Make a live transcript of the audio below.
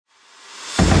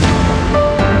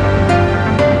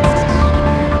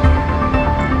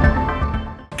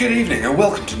Good evening and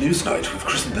welcome to News Night with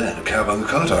Chris and Ben of Carbon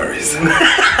Car Diaries.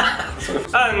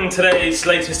 And today's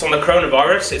latest on the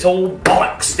coronavirus, it's all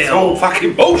bollocks still. It's all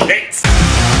fucking bullshit!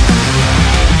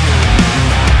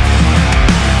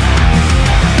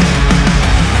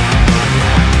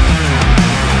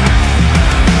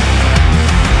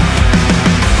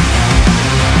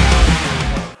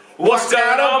 What's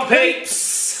going on,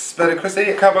 peeps? Ben and Chrissy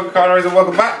at Carbon Car Diaries and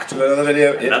welcome back to another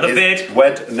video. Another vid.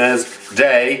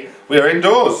 Wednesday. We are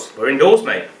indoors. We're indoors,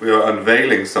 mate. We are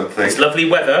unveiling something. It's lovely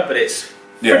weather, but it's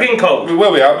frigging cold. We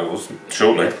will be outdoors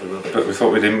shortly, Yeah, we will be. but we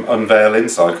thought we'd unveil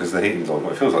inside because the heating's on.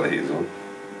 Well, it feels like the heating's on.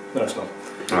 No, it's not.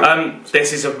 Right.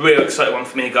 This is a real exciting one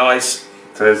for me, guys.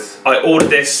 It is. I ordered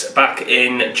this back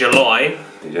in July,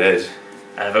 You did.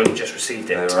 and I've only just received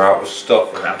it. They were out of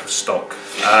stock. We're out of stock.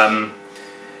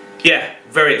 Yeah,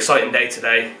 very exciting day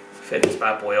today. Fitting this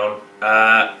bad boy on.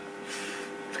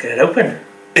 Let's get it open.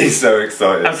 He's so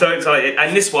excited. I'm so excited.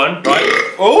 And this one, right?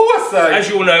 Oh, what's that? As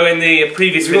you all know in the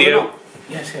previous video,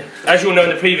 as you all know in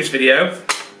the previous video,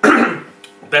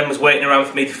 Ben was waiting around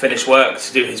for me to finish work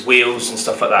to do his wheels and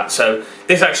stuff like that. So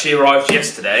this actually arrived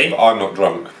yesterday. But I'm not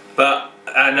drunk.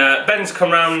 And Ben's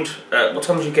come round. What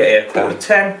time did you get here?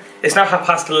 10:45. It's now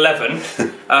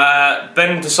 11:30.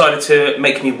 Ben decided to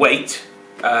make me wait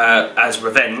as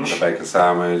revenge. A bacon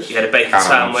sandwich. He had a bacon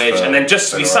sandwich, and then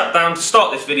just as we sat down to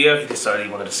start this video, he decided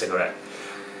he wanted a cigarette.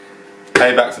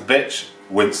 Payback's a bitch,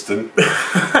 Winston. But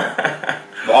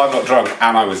I'm not drunk,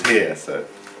 and I was here, so.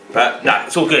 But no,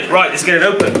 it's all good. Right, let's get it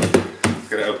open. Let's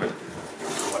get it open.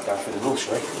 Right down through the rules,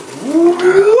 shall we?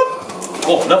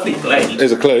 Oh, lovely blade.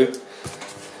 Here's a clue.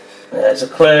 There's a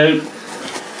clue.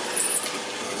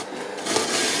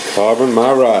 Carbon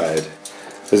my ride.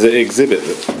 There's an exhibit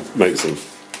that makes them.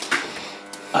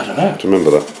 I don't know. Do you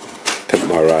remember that? Pimp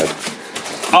my ride.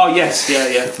 Oh yes,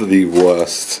 yeah. The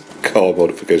worst car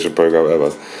modification program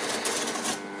ever.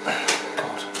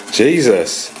 God.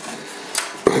 Jesus.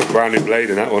 Brand new blade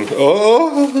in that one.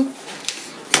 Oh.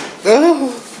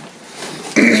 Oh.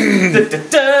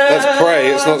 Let's pray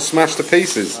it's not smashed to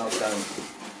pieces.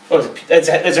 Oh, there's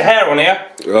a hair on here.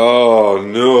 Oh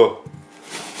no.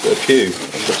 Bit of pew.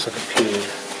 It looks like a pew.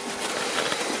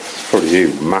 It's probably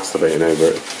you masturbating over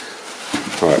it.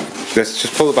 Alright, let's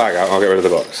just pull the bag out and I'll get rid of the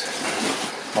box.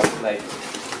 My blade.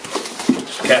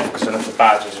 Just careful because I don't know if the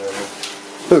badges are in it.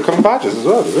 Does it come in badges as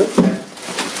well, does it? Yeah.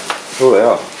 Oh, they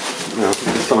are. Yeah,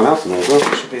 there's someone else in there as well.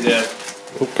 Should be there.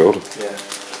 Oh, God. Yeah.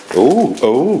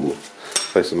 Oh.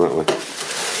 Face them that way.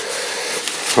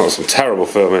 That was some terrible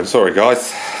filming. Sorry,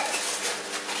 guys.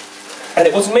 And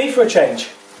it wasn't me for a change.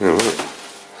 Yeah, right.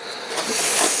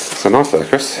 It's a knife there,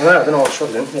 Chris. I don't know what I was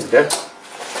struggling. There we go.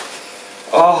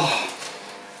 Oh,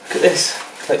 look at this.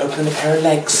 It's like opening a pair of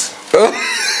legs.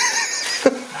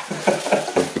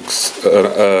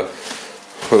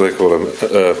 What do they call them?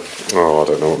 Oh, I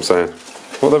don't know what I'm saying.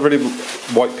 What are they really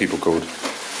white people called?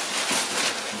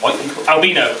 White people?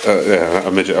 Albino. Yeah, a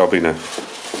midget albino.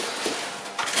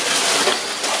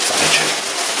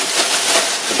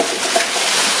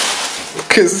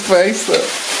 Look at his face there.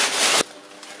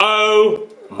 Oh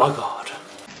my God.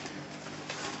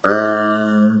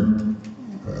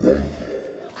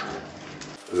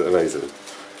 Is it amazing?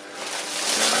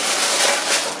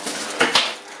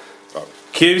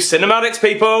 Cue cinematics,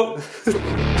 people.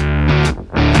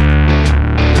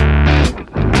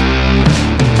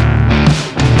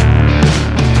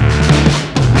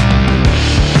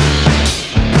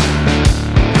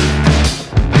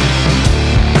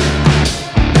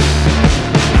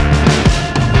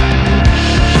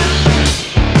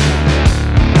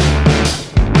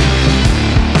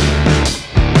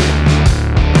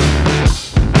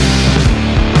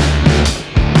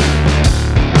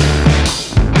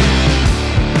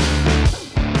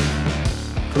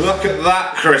 Look at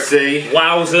that, Chrissy.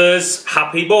 Wowzers,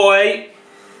 happy boy.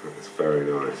 It's very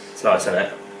nice. It's nice, isn't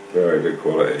it? Very good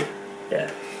quality. Yeah.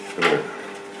 Isn't it?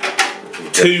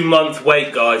 2-month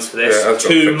wait, guys, for this. Yeah, that's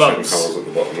got 2 friction months. holes at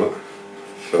the bottom, look.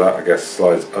 So that, I guess,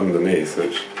 slides underneath,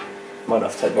 which... Might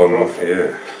have to take them off.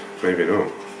 Yeah, maybe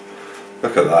not.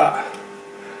 Look at that.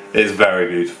 It's very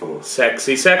beautiful.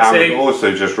 Sexy, And sexy. we've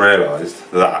also just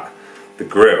realised that the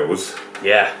grills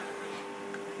Yeah.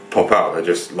 pop out. They're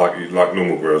just like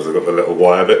normal grills. They've got the little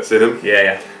wire bits in them.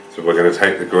 Yeah. So we're going to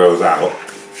take the grills out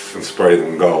and spray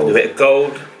them gold A bit of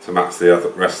gold. to match the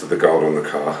rest of the gold on the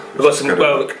car. We've got some,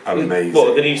 amazing. What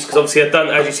we're going to use, because obviously I've done,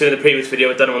 as you see in the previous video,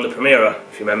 I've done them on the Premiere,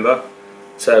 if you remember.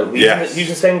 So, we're using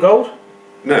the same gold?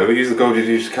 No, we use the gold you'd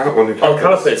use on your calipers. On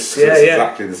calipers, Yeah. It's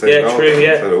exactly the same gold. True,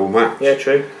 yeah. So they all match. Yeah,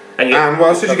 true. And what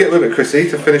else did you get with it, Chrissy,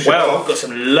 to finish it off? Well, I've got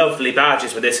some lovely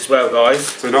badges with this as well, guys.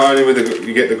 So not only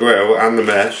you get the grill and the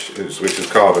mesh, which is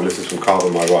carbon. This is from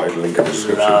Carbon My Ride, link in the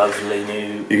description. Lovely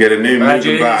new. You get a new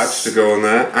Mugen badge to go on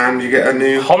there, and you get a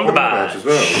new Honda badge as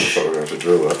well. I'm sorry, we're going to have to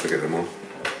drill that to get them all.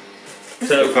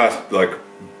 So the first like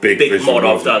big mod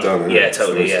I've done. Yeah, it's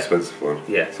totally. the most expensive one.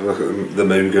 Yeah. So look at the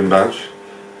Mugen badge.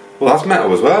 Well, that's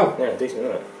metal as well. Yeah, decent,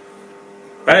 isn't it?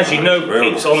 And as you know,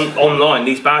 peeps, online,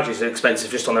 these badges are expensive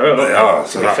just on their own, aren't they? Are,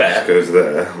 so that just goes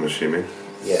there, I'm assuming.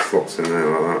 Yeah. Slots in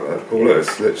there like that. Oh look,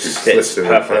 it's literally slips in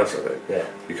there perfectly. Yeah.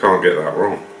 You can't get that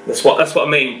wrong. That's what I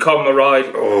mean. Carbon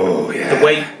Ride. Oh yeah.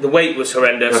 The weight was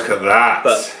horrendous. Look at that.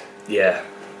 But yeah.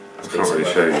 I can't really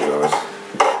show you guys.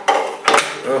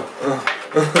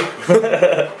 Can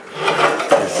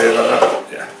you see it like that?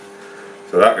 Yeah.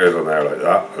 So that goes on there like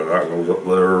that, and that goes up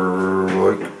there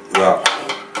like that.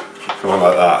 Something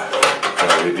like that.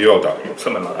 You hold that.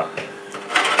 Something like that.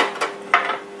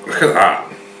 Look at that.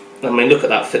 I mean, look at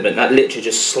that fitment. That literally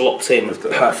just slots in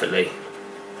perfectly.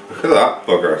 Look at that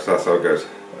bugger. So that's how it goes.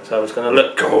 That's how it's going to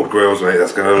look. Gold grills, mate.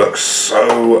 That's going to look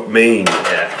so mean.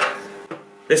 Yeah.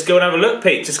 Let's go and have a look,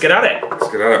 Pete. Let's get at it. Let's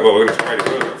get at it. Well, we're going to spray the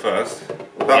grills up first.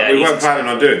 But we weren't planning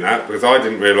on doing that because I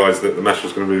didn't realise that the mesh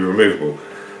was going to be removable.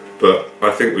 But I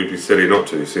think we'd be silly not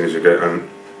to as soon as you go. And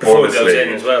before it goes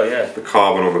in as well, yeah. The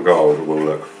carbon on the gold will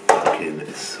look fucking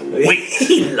sweet.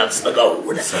 He loves the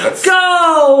gold.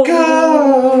 So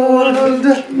gold!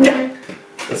 Yeah.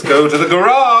 Let's go to the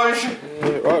garage.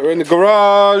 Right, we're in the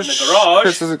garage.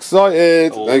 Chris is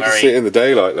excited. Now you can see it in the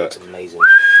daylight. Look. It's amazing.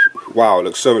 Wow, it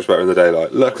looks so much better in the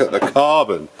daylight. Look at the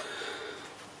carbon.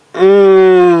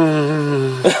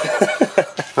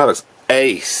 That looks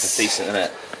ace. It's decent, isn't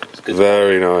it? It's good.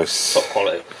 Very nice. Top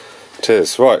quality. It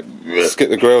is. Right, let's get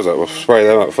the grills out. We'll spray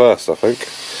them up first, I think.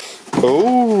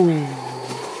 Ooh.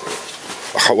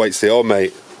 I can't wait to see. Oh,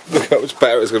 mate. Look how much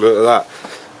better it's going to look at that.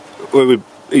 When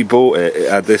he bought it, it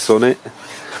had this on it,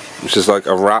 which is like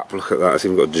a wrap. Look at that. It's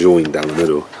even got a join down the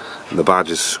middle. And the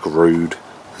badge is screwed.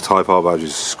 The Type R badge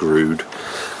is screwed.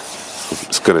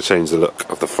 It's going to change the look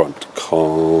of the front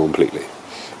completely.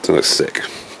 It's going to look sick.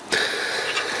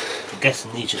 I'm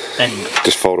guessing these just bend.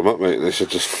 Just fold them up, mate. They should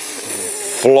just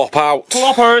flop out.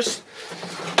 Floppers!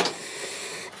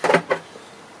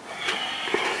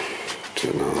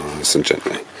 Nice and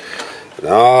gently.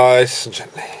 Nice and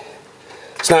gently.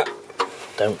 Snap!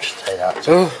 Don't say that.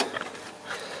 Oh.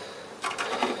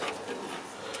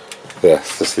 Yeah,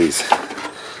 just these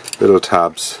little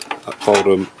tabs. Fold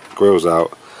them, grills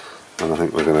out, and I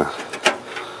think we're gonna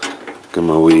give them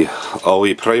a wee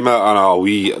primer and a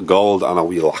wee gold and a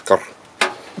wee lacquer.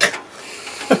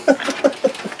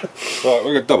 Right,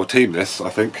 we're gonna double team this. I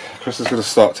think Chris is gonna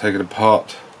start taking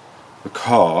apart the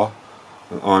car,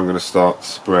 and I'm gonna start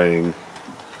spraying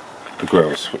the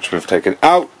grills, which we've taken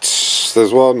out.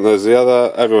 There's one, there's the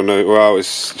other. Everyone knows. Well,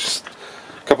 it's just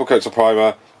a couple coats of primer,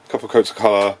 a couple coats of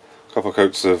colour, a couple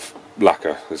coats of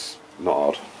lacquer. It's not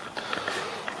hard.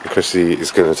 And Chrissy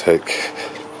is going to take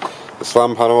the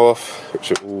slam panel off,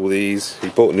 which are all these. He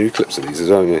bought new clips of these as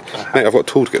well, haven't you? Mate, I've got a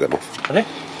tool to get them off. Have you?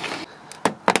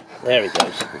 There he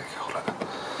goes. There you go, look.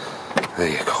 There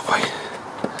you go, boy.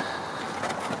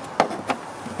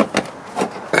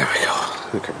 There we go.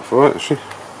 Okay, alright, actually.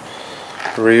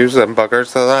 Reuse them buggers,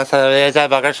 so that's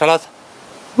buggers, shall I?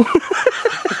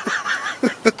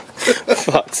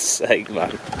 Fuck's sake,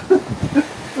 man.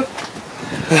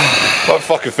 I'm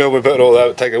fucking filming, putting all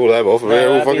that, taking all them off of here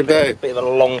all fucking day. Bit of a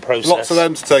long process. Lots of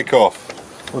them to take off.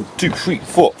 1, 2, 3,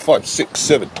 4, 5, 6,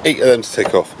 7, 8 of them to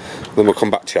take off. Then we'll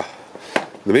come back to you.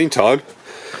 In the meantime,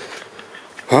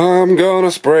 I'm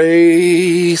gonna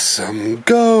spray some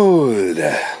gold.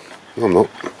 I'm not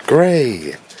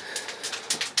grey.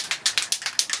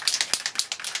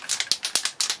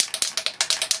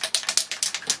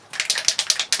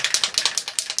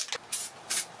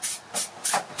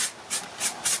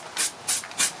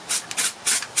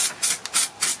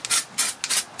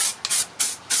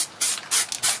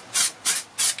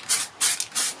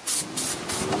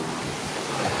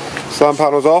 Slam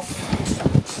panels off.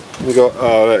 We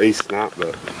got he snapped,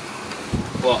 but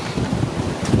what?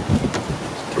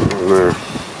 No.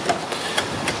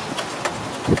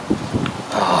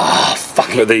 Oh,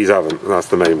 fuck. But these haven't. That's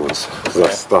the main ones.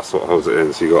 That's what holds it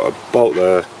in. So you got a bolt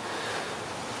there,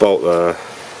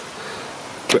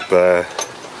 clip there,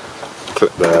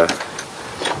 clip there.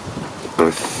 And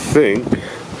I think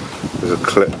there's a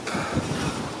clip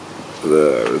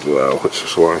there as well, which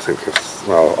is why I think it's,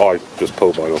 well, I just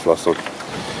pulled mine off last time.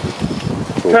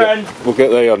 We'll get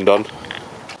they undone.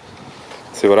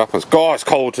 See what happens. God, it's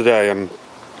cold today and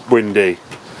windy.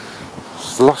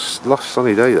 It's a lush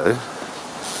sunny day though.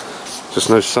 Just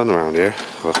no sun around here.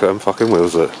 Look at them fucking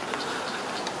wheels. Look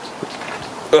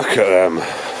at them.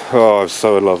 Oh, I'm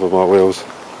so in love with my wheels.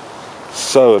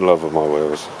 So in love with my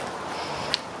wheels.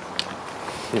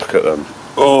 Look at them.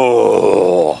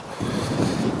 Oh,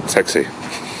 sexy.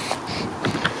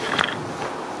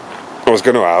 I was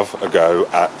going to have a go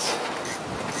at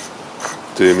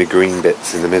doing my green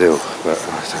bits in the middle, but I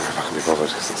don't know if I can be bothered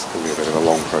because it's going to be a bit of a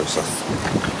long process.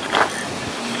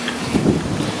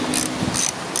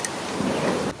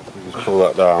 You just pull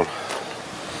that down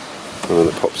and then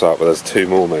it pops out, but there's two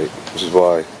more, mate, which is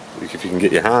why if you can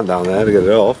get your hand down there to get it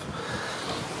off,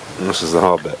 and this is the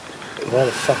hard bit. Where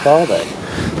the fuck are they?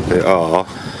 They are,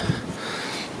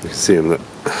 you can see them, that,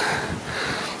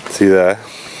 see there,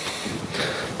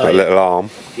 that little arm,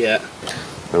 yeah,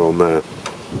 they're on there.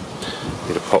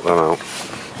 Need to pop them out.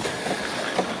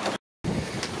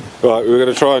 Right, we're going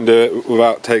to try and do it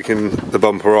without taking the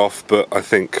bumper off, but I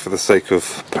think for the sake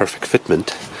of perfect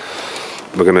fitment,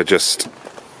 we're going to just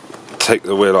take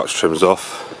the wheel arch trims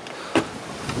off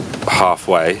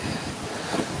halfway.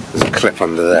 There's a clip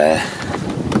under there,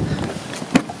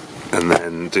 and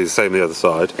then do the same the other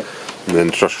side, and then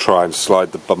just try and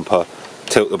slide the bumper,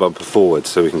 tilt the bumper forward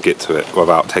so we can get to it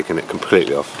without taking it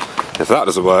completely off. If that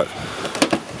doesn't work,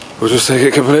 we'll just take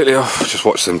it completely off. Just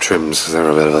watch them trims because they're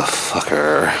a bit of a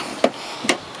fucker.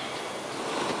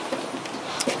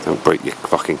 Don't break your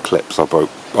fucking clips. I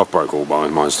broke all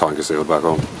mine. Mine's tiger sealed back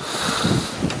on.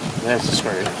 There's the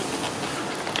screw.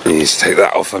 You need to take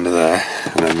that off under there,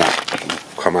 and then that will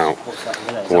come out. What's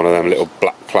that? One of them little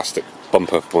black plastic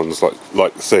bumper ones, like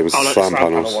the same as the slam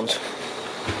panels. Ones.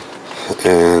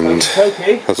 And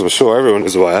as I'm sure everyone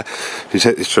is aware, you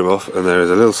take this trim off and there is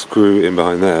a little screw in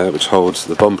behind there which holds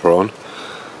the bumper on,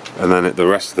 and then the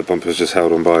rest of the bumper is just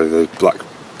held on by the black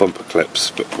bumper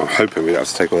clips, but I'm hoping we don't have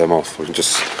to take all them off. We can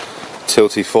just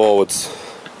tilty forwards,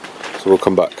 so we'll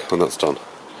come back when that's done.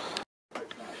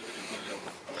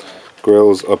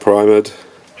 Grills are primed,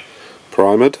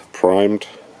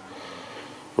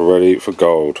 we're ready for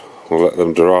gold. We'll let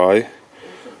them dry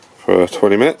for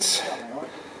 20 minutes.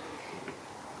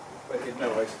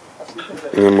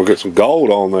 And then we'll get some gold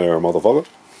on there, motherfucker.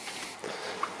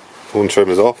 One trim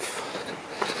is off.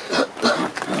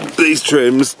 These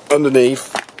trims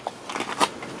underneath,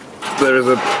 there is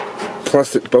a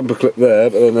plastic bumper clip there,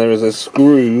 but then there is a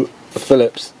screw, a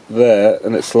Phillips there,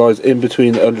 and it slides in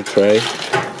between the under tray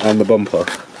and the bumper.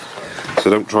 So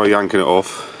don't try yanking it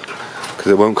off,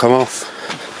 because it won't come off.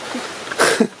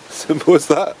 Simple as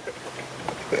that.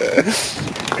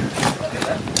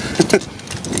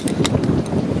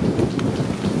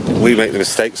 We make the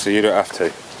mistakes so you don't have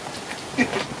to.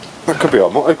 That could be our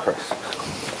motto, Chris.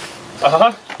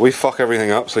 We fuck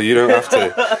everything up so you don't have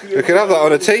to. We could have that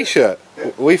on a t-shirt.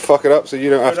 We fuck it up so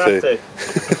you don't have to.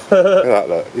 Look at that,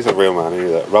 look. He's a real man,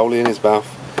 isn't he? Rollie in his mouth,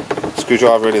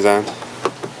 screwdriver in his hand.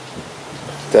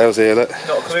 Dale's here, look.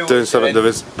 Doing something to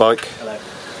his bike. Hello.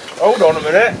 Hold on a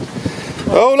minute.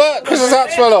 Oh look, Chris's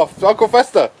hat fell off. Uncle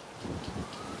Fester.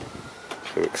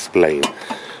 To explain.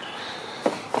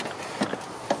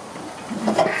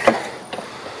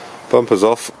 Bumper's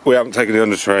off. We haven't taken the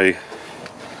under tray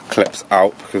clips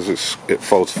out because it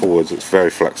folds forwards. It's very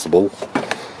flexible,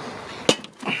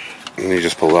 and you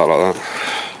just pull that like that.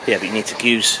 Yeah, but you need to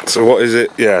use. So what is it?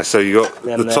 Yeah, so you got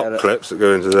the top clips that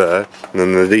go into there, and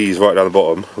then there are these right down the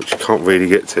bottom, which you can't really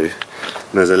get to.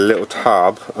 And there's a little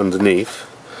tab underneath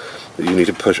that you need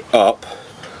to push up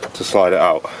to slide it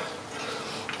out.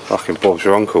 Fucking Bob's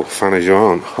your uncle, Fanny's your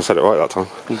aunt. I said it right that time.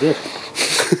 You did.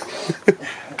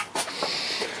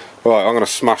 Right, I'm going to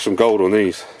smash some gold on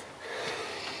these.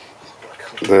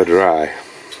 They're dry.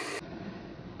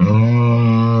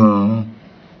 Oh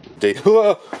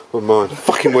mine.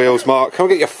 Fucking wheels, Mark. Come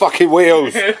and get your fucking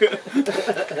wheels.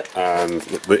 And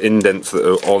the indents that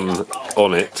are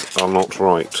on it are not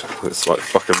right. It's like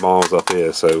fucking miles up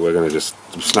here, so we're going to just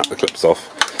snap the clips off.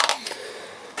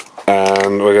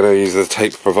 And we're going to use the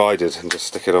tape provided and just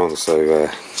stick it on. So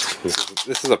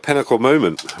this is a pinnacle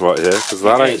moment right here, because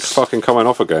that ain't fucking coming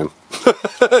off again.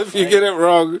 If you get it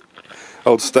wrong.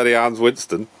 Old steady hands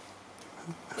Winston.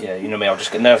 Yeah, you know me, I'll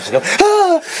just get nervous and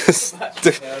go,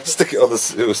 stick it on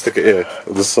the, it will stick it here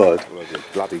on the side.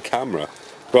 Bloody camera.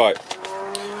 Right.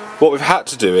 What we've had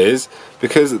to do is,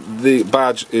 because the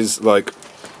badge is like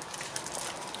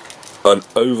an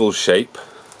oval shape,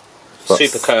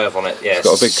 super curve on it, yeah. It's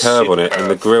got a big curve on it, and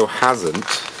the grill hasn't.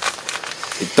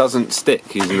 It doesn't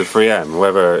stick using the 3M,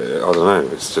 whether, I don't know,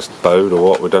 it's just bowed or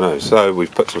what, we don't know. So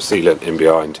we've put some sealant in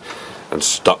behind and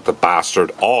stuck the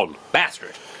bastard on.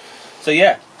 Bastard. So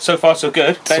yeah, so far so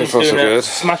good. Ben's doing a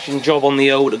smashing job on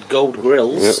the old gold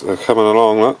grills. Yep, they're coming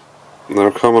along, look.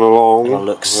 They're coming along. It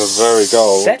looks They're very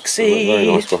gold. sexy. They look very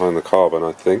nice behind the carbon,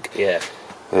 I think. Yeah.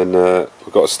 And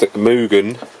we've got to stick the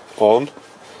Mugen on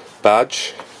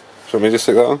badge. Do you want me to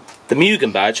stick that on? The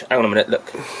Mugen badge. Hang on a minute.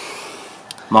 Look,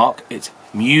 Mark. It's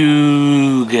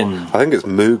Mugen. I think it's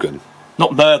Mugen.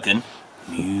 Not Bergen.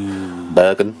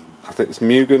 Bergen. I think it's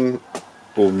Mugen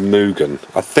or Mugen.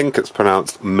 I think it's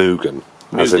pronounced Mugen,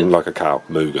 as in like a cow.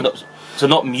 Mugen. So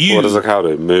not Mew. What does a cow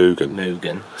do? Mugen.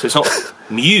 Mugen. So it's not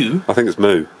Mew. I think it's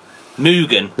Moo.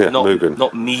 Mugen. Yeah, not, Mugen.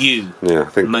 Not Mew. Yeah, I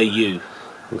think Mew.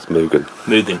 it's Mugen.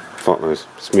 Mugen. Fuck knows.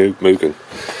 It's Mugen.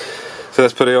 So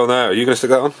let's put it on there. Are you going to stick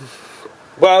that on?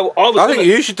 Well, I think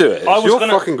you should do it. It's your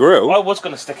fucking grill. I was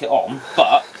going to stick it on,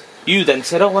 but you then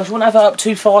said, "Oh, well, you want to have it up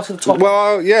too far to the top."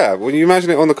 Well, yeah. When you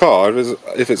imagine it on the car,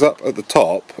 if it's up at the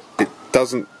top, it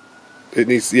doesn't. It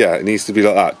needs to be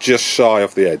like that, just shy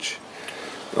off the edge.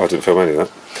 Oh, I didn't film any of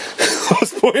that. I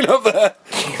was pointing up there.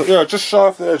 Yeah, just shy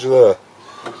off the edge of there.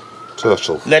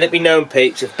 Turtle. Let it be known,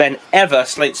 peeps, if Ben ever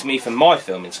slates me for my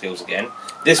filming skills again,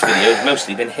 this video has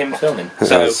mostly been him filming.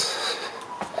 So,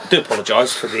 I do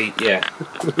apologise for the,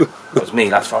 that was me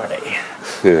last Friday.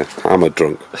 Yeah, I'm a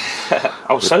drunk.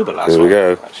 I was sober last There we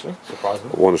Friday, go. actually,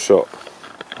 surprisingly. One shot.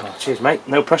 Oh, cheers, mate.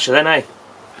 No pressure then, eh?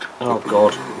 Oh,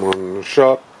 God. One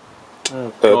shot.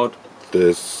 Oh, God.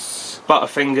 This.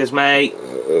 Butterfingers, mate.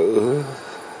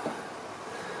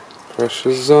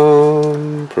 Pressure's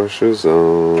on, pressure's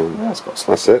on. Yeah, it's got a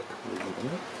slight That's it.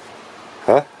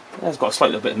 Huh? Yeah, it's got a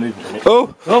slight little bit of movement in it.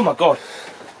 Oh! Oh, my God.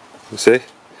 You see?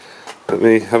 Let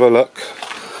me have a look.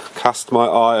 Cast my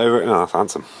eye over it. No, that's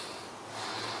handsome.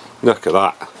 Look at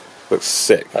that. Looks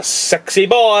sick. A sexy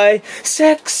boy.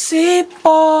 Sexy boy.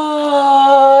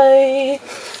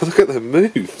 Look at the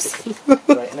moves.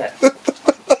 Right, innit?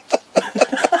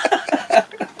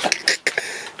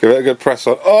 Give it a good press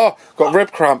on. Oh! Got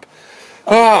rib cramp.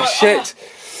 Ah, shit.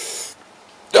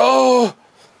 Oh!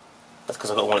 That's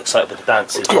because I got one excited with the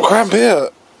dance. Got cramp here.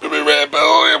 Give me red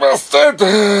ball, you bastard.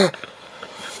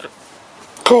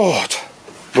 God.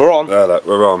 We're on. There, look,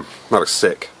 we're on. That looks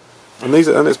sick. And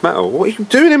it's metal. What are you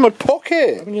doing in my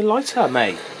pocket? Having your lighter,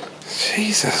 mate.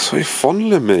 Jesus, why are you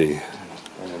fondling me?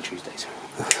 Only on Tuesdays.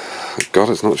 Thank God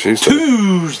it's not Tuesday.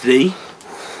 Tuesday?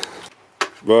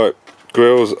 Right,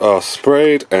 grills are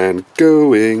sprayed and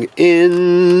going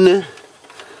in.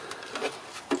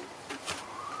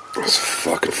 Let's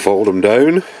fucking fold them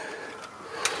down.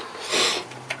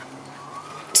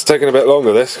 It's taking a bit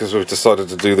longer this because we've decided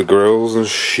to do the grills and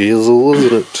shizzles,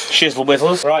 isn't it? Shizzle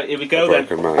whizzles. Right, here we go then.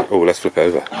 Man. Oh, let's flip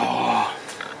over.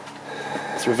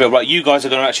 Let's reveal. Right, you guys are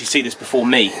going to actually see this before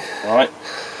me, alright?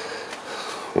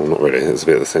 Well, not really, it's a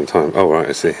bit at the same time. Oh, right,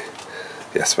 I see.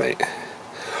 Yes, mate.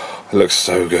 It looks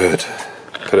so good.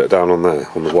 Put it down on there,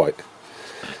 on the white.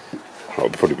 That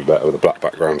would probably be better with a black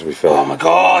background, to be fair. Oh my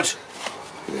God!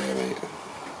 Yeah, mate.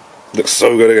 Looks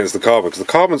so good against the carbon, because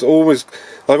the carbon's always...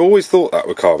 I've always thought that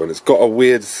with carbon. It's got a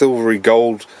weird silvery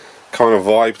gold kind of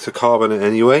vibe to carbon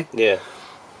anyway. Yeah.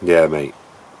 Yeah, mate.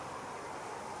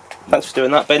 Thanks for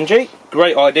doing that, Benji.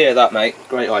 Great idea, that, mate.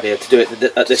 Great idea to do it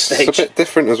at this stage. It's a bit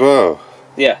different as well.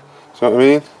 Yeah. Do you know what I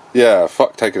mean? Yeah,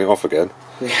 fuck taking it off again.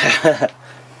 Yeah.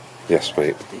 Yes,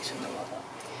 mate.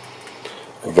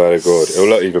 Very good. It'll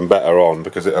look even better on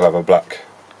because it'll have a black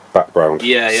background.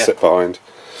 Yeah, yeah. Sit behind.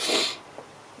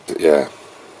 But yeah.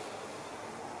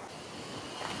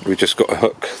 We just got to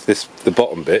hook the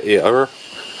bottom bit here.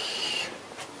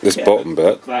 This bottom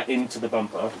bit. Hook that into the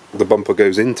bumper. The bumper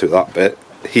goes into that bit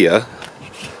here.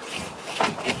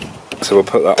 So we'll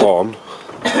put that on.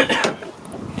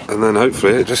 And then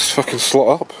hopefully it just fucking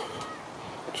slot up.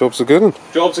 Job's a good one.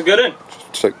 Job's a good one.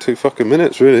 Take 2 fucking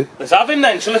minutes, really. Let's have him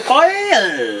then, shall we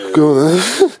play? Go on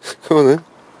then. Go on then.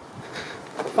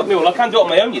 Fuck me all, I can't do it on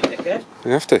my own, you dickhead.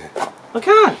 You have to. I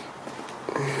can.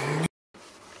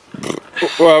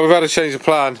 Well, we've had a change of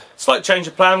plan. Slight change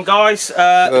of plan, guys.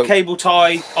 The cable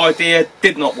tie idea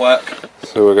did not work.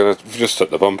 So we're going to just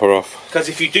take the bumper off. Because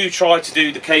if you do try to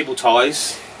do the cable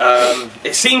ties,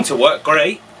 it seemed to work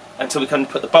great until we can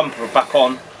put the bumper back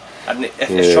on. And if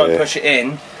you try and push it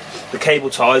in, the cable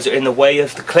ties are in the way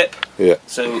of the clip. Yeah.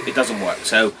 So it doesn't work.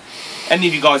 So any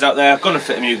of you guys out there going to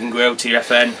fit a Mugen Grill to your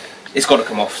FN, it's got to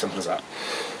come off, simple as that.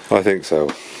 I think so.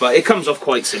 But it comes off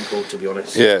quite simple, to be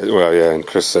honest. Yeah, well, yeah, and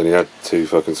Chris only had 2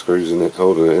 fucking screws in it,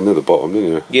 holding it into the bottom, didn't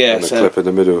you? Yeah, and a clip in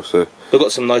the middle, so... We've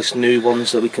got some nice new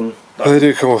ones that we can... They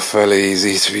do come off fairly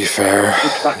easy, to be fair.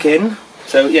 Put back in.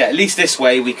 So, yeah, at least this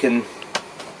way we can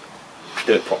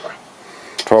do it proper.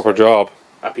 Proper job.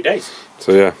 Happy days.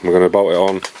 So, yeah, we're going to bolt it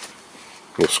on.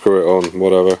 We'll screw it on,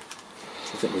 whatever.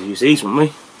 I think we'll use these, won't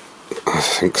we? I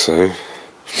think so.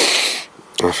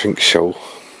 I think so.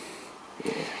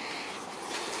 Yeah.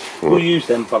 we'll use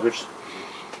them buggers.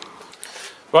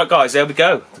 Right guys, there we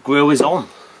go. The grill is on.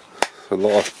 A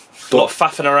lot of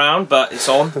faffing around, but it's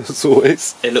on. As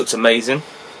always. It looks amazing.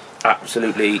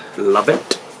 Absolutely love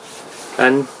it.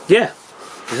 And yeah,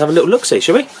 let's have a little look-see,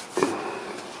 shall we?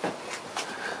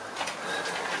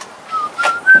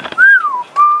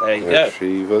 There you go.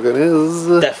 She fucking is.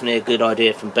 Definitely a good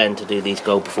idea from Ben to do these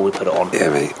gold before we put it on. Yeah,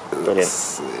 mate. Brilliant.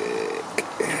 Sick.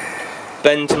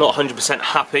 Ben's not 100%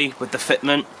 happy with the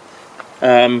fitment.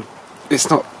 It's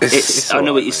not. It's I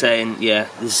know what you're saying. Yeah,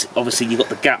 there's obviously you've got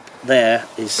the gap there.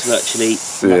 Is virtually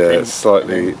nothing. Yeah,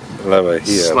 slightly lower here.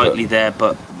 Slightly there,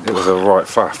 but it was a right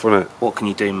faff, wasn't it? what can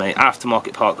you do, mate?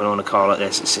 Aftermarket part going on a car like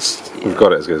this, it's just. We've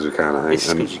got it as good as we can, I think. It's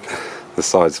as good as you can. The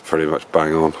sides are pretty much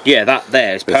bang on. Yeah, that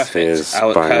there is This perfect. is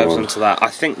How it bang curves on. onto that. I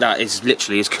think that is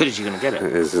literally as good as you're going to get It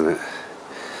it. is, isn't it?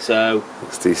 So,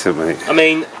 It's decent, mate. I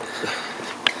mean,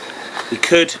 we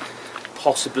could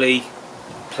possibly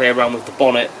play around with the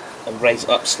bonnet and raise it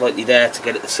up slightly there to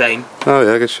get it the same. Oh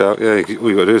yeah, good shout. Yeah, all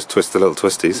you got to do is twist the little We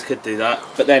twisties. could do that.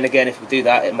 But then again, if we do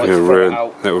that, it might It'll throw ruin, it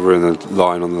out. it will ruin the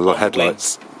line on the the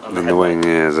headlights. wing, on the And the wing,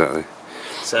 yeah, exactly.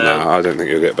 So, No, I don't think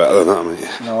you'll get better than that,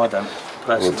 mate. no, I don't.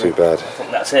 Personally. Not too bad. I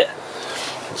think that's it.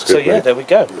 It's So good, yeah, mate. there we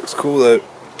go. Looks cool though.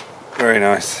 Very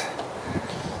nice.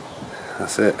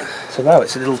 That's it. So now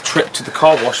it's a little trip to the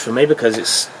car wash for me because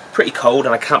it's pretty cold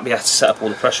and I can't be asked to set up all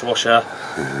the pressure washer.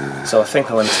 So I think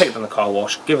I'm going to take it on the car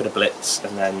wash, give it a blitz,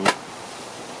 and then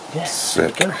yes, there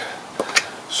we Sick. go.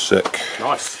 Sick.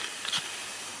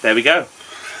 Nice. There we go.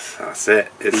 That's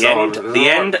it. It's The on. end- It's the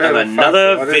a end right of kind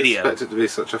another faff. video. I didn't expect it to be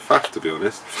such a faff, to be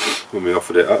honest, when we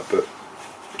offered it up, but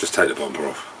just take the bumper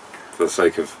off. For the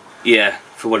sake of Yeah,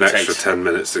 for what an it extra takes. 10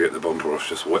 minutes to get the bumper off,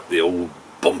 just wet the old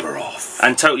bumper off.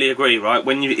 And totally agree, right?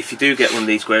 If you do get one of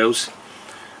these grills,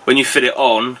 when you fit it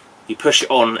on, you push it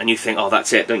on and you think, oh,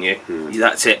 that's it, don't you?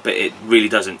 That's it, but it really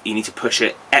doesn't. You need to push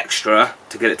it extra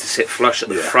to get it to sit flush at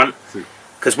the front.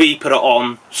 Because we put it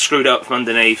on, screwed up from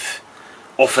underneath,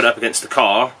 offered up against the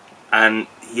car, and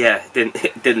yeah,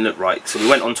 it didn't look right. So we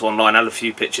went onto online, had a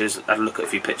few pictures, had a look at a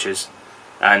few pictures,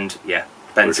 and yeah,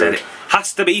 Ben said it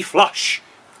has to be flush.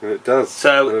 It does.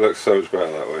 So and it looks so much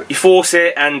better that way. you force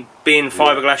it, and being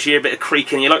fiberglass, you hear a bit of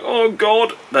creaking, you're like, oh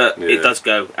god, but it does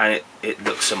go, and it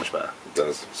looks so much better. It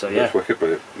does. So It yeah, looks wicked,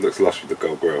 mate. It looks lush with the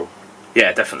gold grill.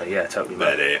 yeah, definitely, yeah, totally.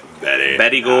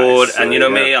 Very good, nice. and you know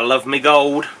me, I love me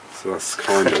gold. So that's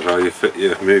kind of how you fit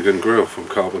your Mugen Grill from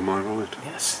Carbon My Ride.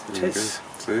 Yes, it There you is. go.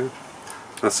 So yeah,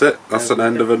 that's it. That's an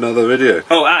end of another video.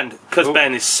 Oh, and because Oh.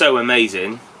 Ben is so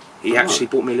amazing, he actually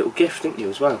bought me a little gift, didn't you,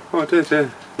 as well? Oh, I did, yeah.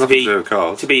 Nothing to do with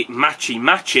cars. To be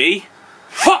matchy.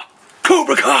 Ha!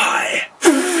 Cobra Kai!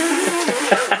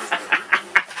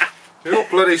 You're not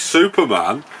bloody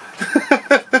Superman.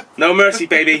 No mercy,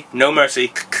 baby. No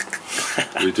mercy.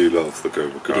 We do love the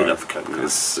Cobra Kai. do love the Cobra Kai.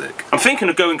 It's sick. I'm thinking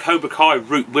of going Cobra Kai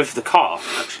route with the car,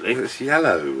 actually. It's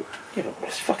yellow. Yeah, but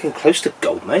it's fucking close to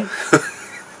gold, mate.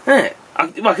 Yeah. I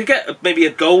could get maybe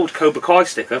a gold Cobra Kai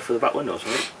sticker for the back window or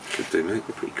something. Could do, mate.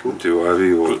 Pretty cool. Do whatever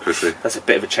you want, Chrissy. That's a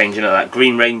bit of a change in that.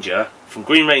 Green Ranger, from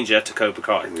Green Ranger to Cobra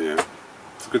Kai. Yeah.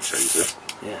 It's a good change,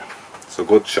 there. Yeah. It's a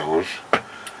good change.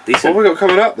 Decent. What have we got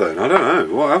coming up then? I don't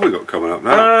know. What have we got coming up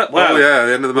now? Well, oh yeah, at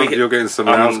the end of the month you're getting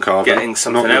something else carbon. Getting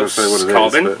something not gonna else say what it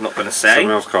carbon. is, but Not going to say. something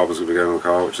else carbon's going to be going on the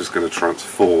car, which is going to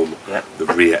transform the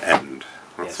rear end.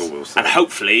 That's all we'll say. And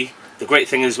hopefully, the great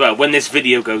thing as well, when this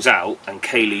video goes out and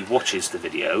Kaylee watches the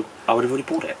video, I would have already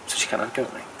bought it, so she can't have a go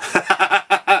at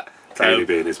me. Kaylee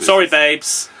being his sorry, missus.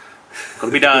 babes. Got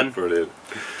to be done. Brilliant.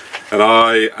 And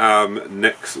I am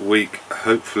next week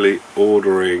hopefully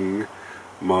ordering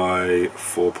my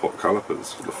 4-pot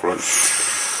calipers for the front.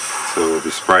 So we'll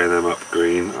be spraying them up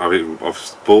green.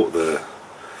 I've bought the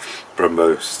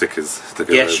Brembo stickers to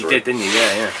go Yes, you over did, it. didn't you?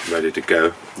 Yeah, yeah. Ready to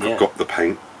go. Yeah. I've got the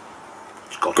paint.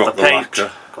 Got Got the the paint.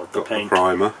 lacquer. Got the Got the paint.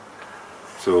 primer.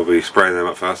 So we'll be spraying them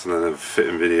up first and then a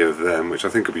fitting video of them, which I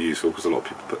think will be useful because a lot of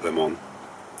people put them on.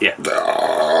 Yeah.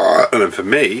 And then for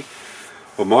me,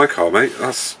 on my car, mate,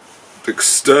 that's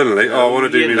externally. I want to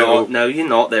do You're my not. little. No, you're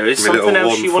not. There is my something little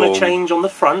else you want to one-form. change on the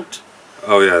front.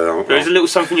 Oh yeah, There is a little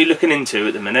something you're looking into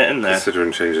at the minute, isn't there?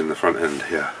 considering changing the front end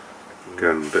here,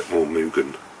 going a bit more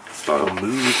Mugen style. Oh,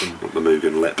 Mugen. Not the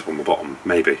Mugen lip on the bottom.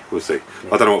 Maybe we'll see.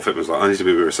 I don't know what fitment's like. I need to do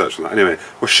a bit of research on that. Anyway,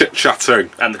 we're shit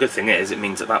chatting. And the good thing is, it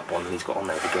means that one that he's got on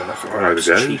there is going up for Right, grabs.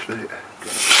 again. Cheap.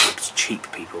 It's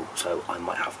cheap, people. So I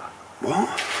might have that. What?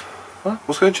 What?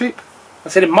 What's going cheap? I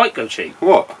said it might go cheap.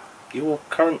 What? Your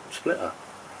current splitter.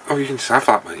 Oh, you can just have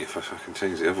that, mate. If I fucking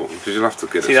change the other one, because you'll have to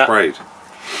get See it that? sprayed.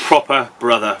 Proper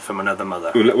brother from another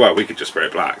mother. Well, we could just spray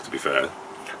it black. To be fair.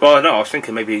 Well, no, I was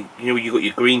thinking maybe, you know, you got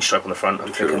your green stripe on the front.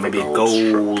 I'm thinking maybe a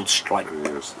gold stripe.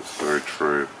 Yes, that's very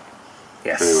true.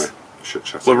 Yes. Anyway, shit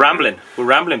chat. We're rambling. We're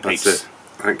rambling, peeps. That's it.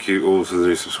 Thank you all to the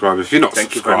new subscribers. If you're not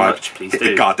Thank you very subscribed, much. Please hit do.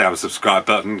 the goddamn subscribe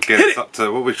button. Get us up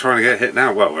to what we're trying to get hit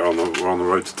now. Well, we're on the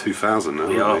road to 2,000 now.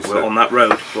 We are. We? We're on that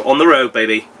road. We're on the road,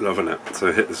 baby. Loving it.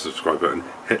 So hit the subscribe button,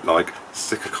 hit like,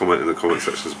 stick a comment in the comment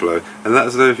sections below, and let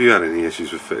us know if you had any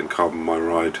issues with fitting Carbon My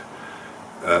Ride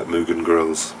Mugen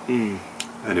Grills.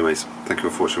 Anyways, thank you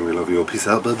for watching. We love you all. Peace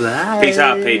out. Bye bye. Peace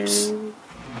out, peeps.